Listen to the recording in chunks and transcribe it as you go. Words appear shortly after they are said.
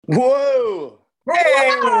Whoa!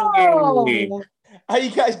 Hey! Whoa! How you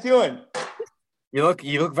guys doing? You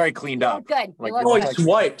look very cleaned up. Good. Like, Oh,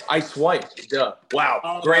 I swiped. Duh. Wow.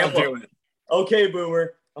 I'll Grandpa. do it. Okay,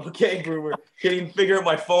 boomer. Okay, boomer. Can't even figure out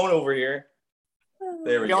my phone over here.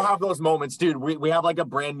 There we We all go. have those moments, dude. We have like a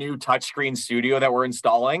brand new touchscreen studio that we're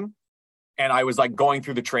installing. And I was like going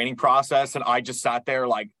through the training process and I just sat there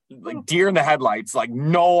like deer in the headlights, like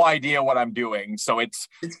no idea what I'm doing. So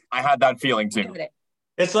I had that feeling too.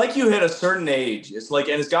 It's like you hit a certain age. It's like,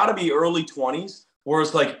 and it's got to be early 20s, where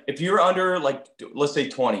it's like, if you're under, like, let's say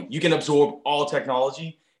 20, you can absorb all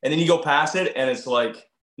technology, and then you go past it, and it's like,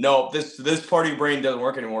 no, this part of your brain doesn't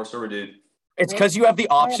work anymore, sorry, dude. It's because you have the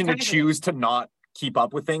option to choose to not keep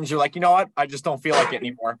up with things. You're like, you know what? I just don't feel like it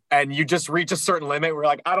anymore. And you just reach a certain limit where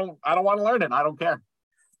you're like, I don't want to learn it. I don't care.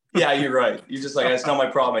 Yeah, you're right. You're just like, it's not my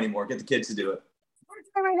problem anymore. Get the kids to do it.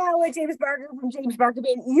 Right now with James Barker from James Barker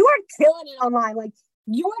Band. You are killing it online. Like,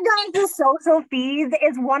 your guys' social feeds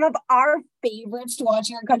is one of our favorites to watch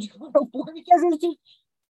here in Country 104 because it's just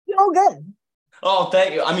so good. Oh,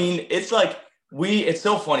 thank you. I mean, it's like it's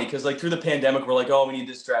so funny because like through the pandemic, we're like, oh, we need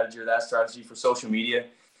this strategy or that strategy for social media.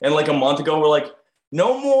 And like a month ago, we're like,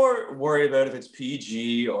 no more worried about if it's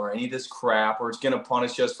PG or any of this crap or it's going to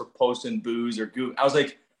punish us for posting booze or goo. I was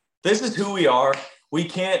like, this is who we are. We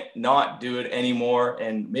can't not do it anymore.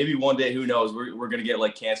 And maybe one day, who knows, we're going to get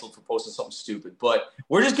like canceled for posting something stupid. But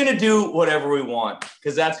we're just going to do whatever we want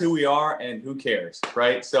because that's who we are and who cares,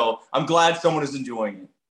 right? So I'm glad someone is enjoying it.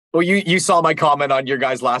 Well, you saw my comment on your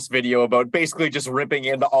guys' last video about basically just ripping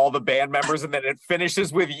into all the band members, and then it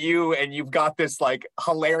finishes with you, and you've got this like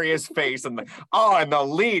hilarious face, and the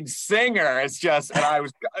lead singer. It's just, and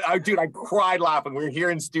I cried laughing. We were here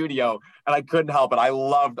in studio, and I couldn't help it. I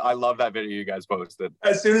love that video you guys posted.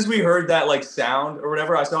 As soon as we heard that like sound or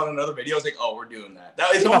whatever, I saw it in another video. I was like, oh, we're doing that.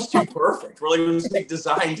 That is almost too perfect. We're like, it was like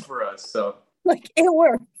designed for us. So like it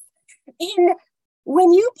worked. And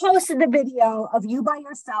when you posted the video of you by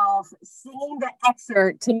yourself singing the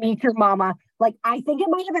excerpt to Meet Your Mama, like I think it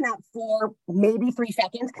might have been up for maybe 3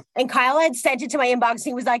 seconds. And Kyle had sent it to my inbox.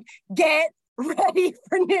 He was like, get ready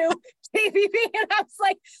for new TVB. And I was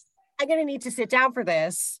like, I'm going to need to sit down for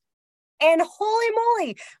this. And holy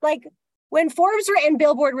moly, like when Forbes and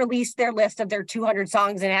Billboard released their list of their 200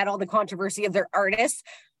 songs and had all the controversy of their artists,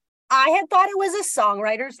 I had thought it was a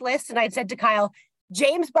songwriter's list. And I'd said to Kyle,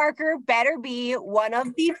 James Barker better be one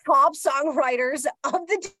of the top songwriters of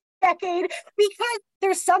the decade because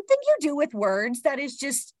there's something you do with words that is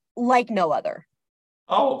just like no other.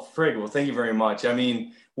 Oh, frig. Well, thank you very much. I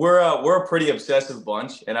mean, we're a pretty obsessive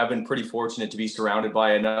bunch, and I've been pretty fortunate to be surrounded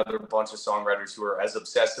by another bunch of songwriters who are as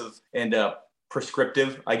obsessive and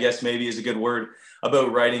prescriptive, I guess maybe is a good word,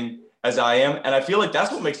 about writing as I am. And I feel like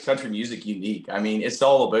that's what makes country music unique. I mean, it's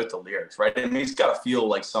all about the lyrics, right? I mean, it's got to feel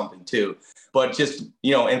like something too. But just,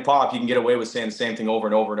 in pop, you can get away with saying the same thing over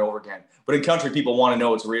and over and over again. But in country, people want to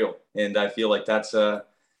know it's real. And I feel like that's why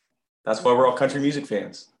we're all country music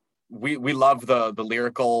fans. We love the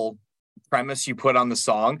lyrical premise you put on the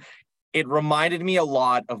song. It reminded me a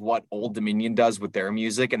lot of what Old Dominion does with their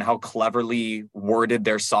music and how cleverly worded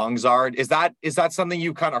their songs are. Is that something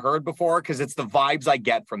you kind of heard before? Because it's the vibes I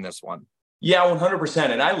get from this one. Yeah, 100%.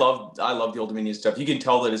 And I love the Old Dominion stuff. You can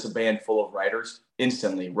tell that it's a band full of writers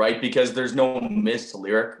instantly, right? Because there's no miss to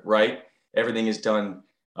lyric, right? Everything is done.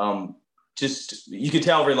 You can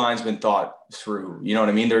tell every line's been thought through. You know what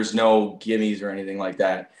I mean? There's no gimmies or anything like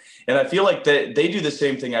that. And I feel like that they do the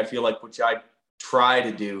same thing. I feel like, which I try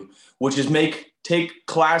to do, which is take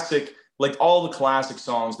classic, like all the classic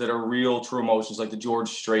songs that are real, true emotions, like the George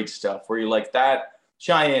Strait stuff, where you're like, that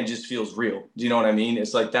Cheyenne just feels real. Do you know what I mean?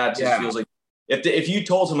 It's like that just feels like if you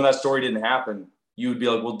told someone that story didn't happen, you would be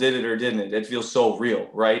like, well, did it or didn't it? It feels so real,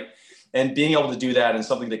 right? And being able to do that in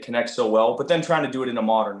something that connects so well, but then trying to do it in a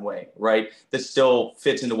modern way, right? That still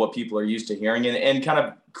fits into what people are used to hearing and kind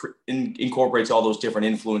of incorporates all those different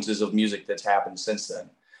influences of music that's happened since then.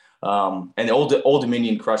 And Old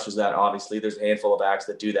Dominion crushes that, obviously. There's a handful of acts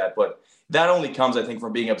that do that, but that only comes, I think,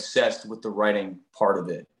 from being obsessed with the writing part of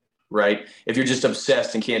it, right? If you're just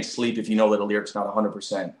obsessed and can't sleep if you know that a lyric's not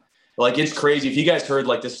 100%. Like, it's crazy. If you guys heard,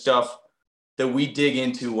 like, this stuff that we dig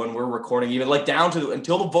into when we're recording, even, like, down to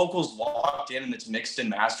until the vocal's locked in and it's mixed and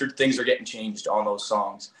mastered, things are getting changed on those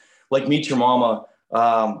songs. Like, Meet Your Mama.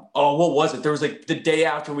 What was it? There was, like, the day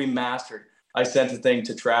after we mastered, I sent the thing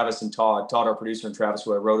to Travis and Todd, our producer, and Travis,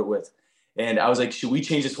 who I wrote it with. And I was like, should we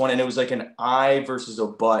change this one? And it was like an I versus a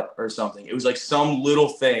but or something. It was like some little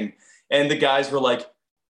thing. And the guys were like,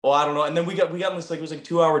 well, I don't know. And then we got this, like, it was like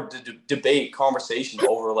 2-hour debate conversation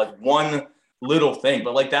over like one little thing.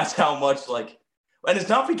 But like, that's how much like And it's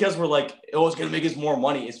not because we're like, oh, it's going to make us more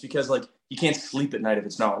money. It's because like you can't sleep at night if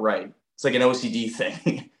it's not right. It's like an OCD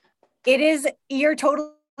thing. It is. You're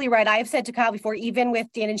totally right. I've said to Kyle before, even with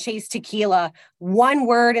Dan and Shay's Tequila, one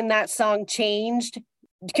word in that song changed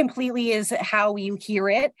completely is how you hear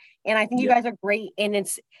it. And I think you guys are great. And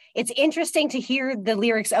it's interesting to hear the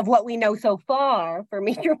lyrics of what we know so far for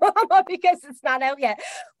Meet Your Mama because it's not out yet.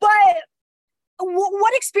 But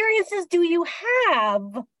what experiences do you have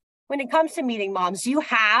when it comes to meeting moms? Do you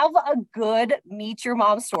have a good Meet Your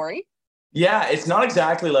Mom story? Yeah, it's not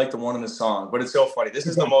exactly like the one in the song, but it's so funny. This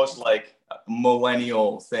is the most like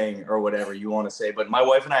millennial thing or whatever you want to say. But my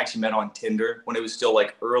wife and I actually met on Tinder when it was still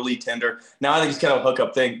like early Tinder. Now I think it's kind of a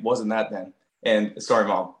hookup thing. Wasn't that then? And sorry,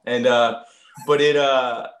 Mom. And but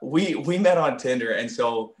we met on Tinder, and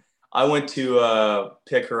so I went to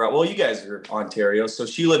pick her up. Well, you guys are Ontario, so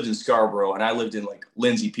she lived in Scarborough, and I lived in like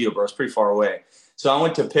Lindsay, Peterborough. It's pretty far away. So I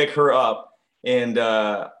went to pick her up, and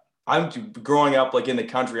I'm growing up like in the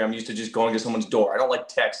country. I'm used to just going to someone's door. I don't like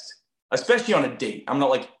text, especially on a date. I'm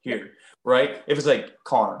not like here, right? If it's like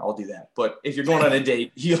Connor, I'll do that. But if you're going on a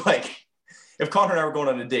date, if Connor and I were going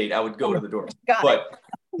on a date, I would go to the door. But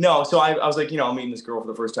no, so I was like, I'm meeting this girl for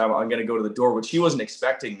the first time. I'm going to go to the door, but she wasn't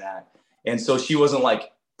expecting that. And so she wasn't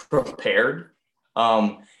like prepared.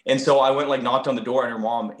 And so I went like knocked on the door and her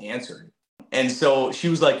mom answered. And so she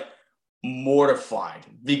was like mortified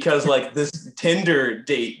because like this Tinder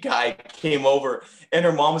date guy came over and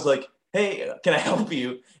her mom was like, hey, can I help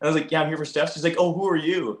you? And I was like, yeah, I'm here for Steph. She's like, oh, who are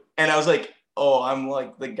you? And I was like, oh, I'm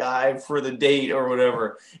like the guy for the date or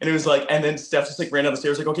whatever. And it was like, and then Steph just like ran down the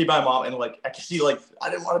stairs like, okay, bye, Mom. And like, I could see like, I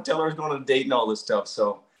didn't want to tell her I was going on a date and all this stuff.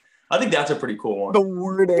 So I think that's a pretty cool one. The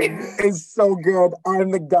wording is so good.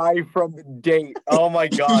 I'm the guy from the date. Oh my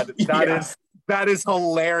God. That is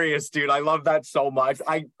hilarious, dude. I love that so much.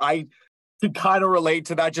 I can kind of relate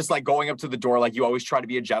to that, just like going up to the door, like you always try to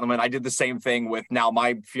be a gentleman. I did the same thing with now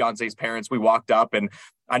my fiance's parents. We walked up and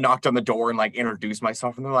I knocked on the door and like introduced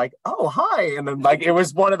myself and they're like, oh, hi. And then like, it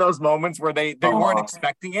was one of those moments where they weren't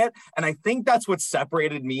expecting it. And I think that's what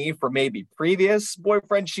separated me from maybe previous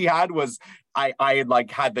boyfriend she had was I had like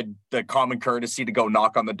had the common courtesy to go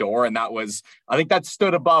knock on the door. And that was, I think that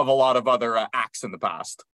stood above a lot of other acts in the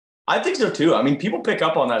past. I think so too. I mean, people pick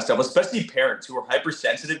up on that stuff, especially parents who are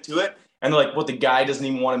hypersensitive to it. And they're like, what, the guy doesn't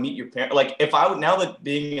even want to meet your parent? Like, if I would, now that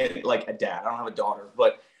being like a dad, I don't have a daughter,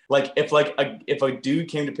 but like, if a dude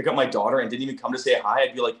came to pick up my daughter and didn't even come to say hi,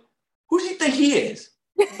 I'd be like, who does he think he is?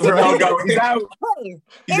 Right? He's out.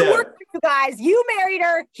 It worked, you guys. You married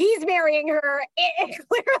her. He's marrying her.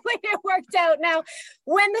 Clearly it worked out. Now,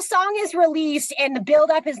 when the song is released and the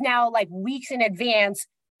buildup is now like weeks in advance,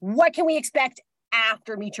 what can we expect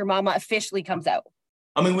after Meet Your Mama officially comes out?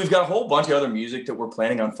 I mean, we've got a whole bunch of other music that we're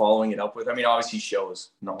planning on following it up with. I mean, obviously shows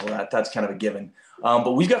and all that. That's kind of a given.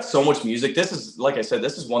 But we've got so much music. This is, like I said,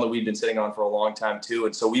 this is one that we've been sitting on for a long time too.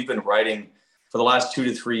 And so we've been writing for the last 2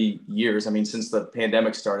 to 3 years. I mean, since the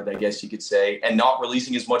pandemic started, I guess you could say, and not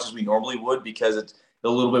releasing as much as we normally would because it's a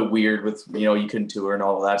little bit weird with, you couldn't tour and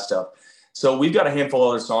all of that stuff. So we've got a handful of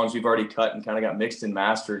other songs we've already cut and kind of got mixed and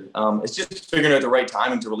mastered. It's just figuring out the right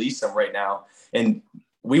timing to release them right now. And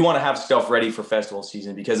we want to have stuff ready for festival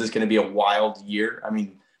season because it's going to be a wild year. I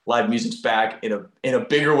mean, live music's back in a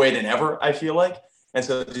bigger way than ever, I feel like. And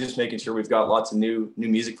so just making sure we've got lots of new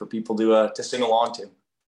music for people to sing along to.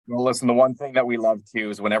 Well, listen, the one thing that we love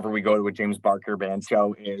too is whenever we go to a James Barker band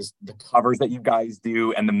show is the covers that you guys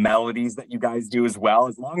do and the melodies that you guys do as well.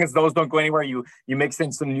 As long as those don't go anywhere, you mix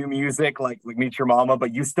in some new music like Meet Your Mama,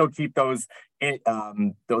 but you still keep those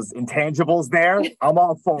intangibles there. I'm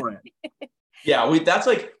all for it. Yeah, that's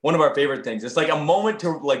like one of our favorite things. It's like a moment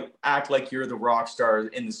to like act like you're the rock star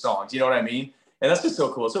in the songs. You know what I mean? And that's just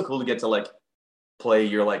so cool. It's so cool to get to like play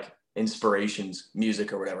your like inspirations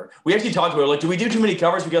music or whatever. We actually talked about it, like, do we do too many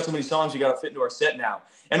covers? We got so many songs we got to fit into our set now.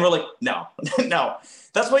 And we're like, no.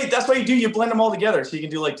 That's why you do. You blend them all together so you can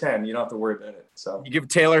do like 10. You don't have to worry about it. So you give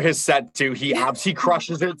Taylor his set too. He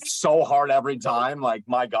crushes it so hard every time. Like,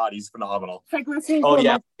 my God, he's phenomenal. Oh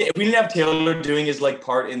yeah. If we didn't have Taylor doing his like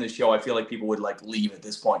part in the show, I feel like people would like leave at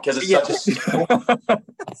this point because it's such a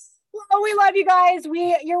Well, we love you guys.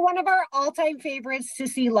 You're one of our all-time favorites to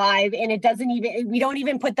see live, and we don't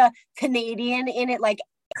even put the Canadian in it, like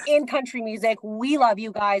in country music. We love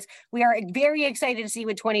you guys. We are very excited to see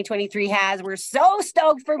what 2023 has. We're so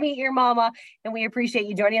stoked for Meet Your Mama, and we appreciate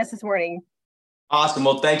you joining us this morning. Awesome.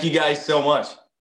 Well, thank you guys so much.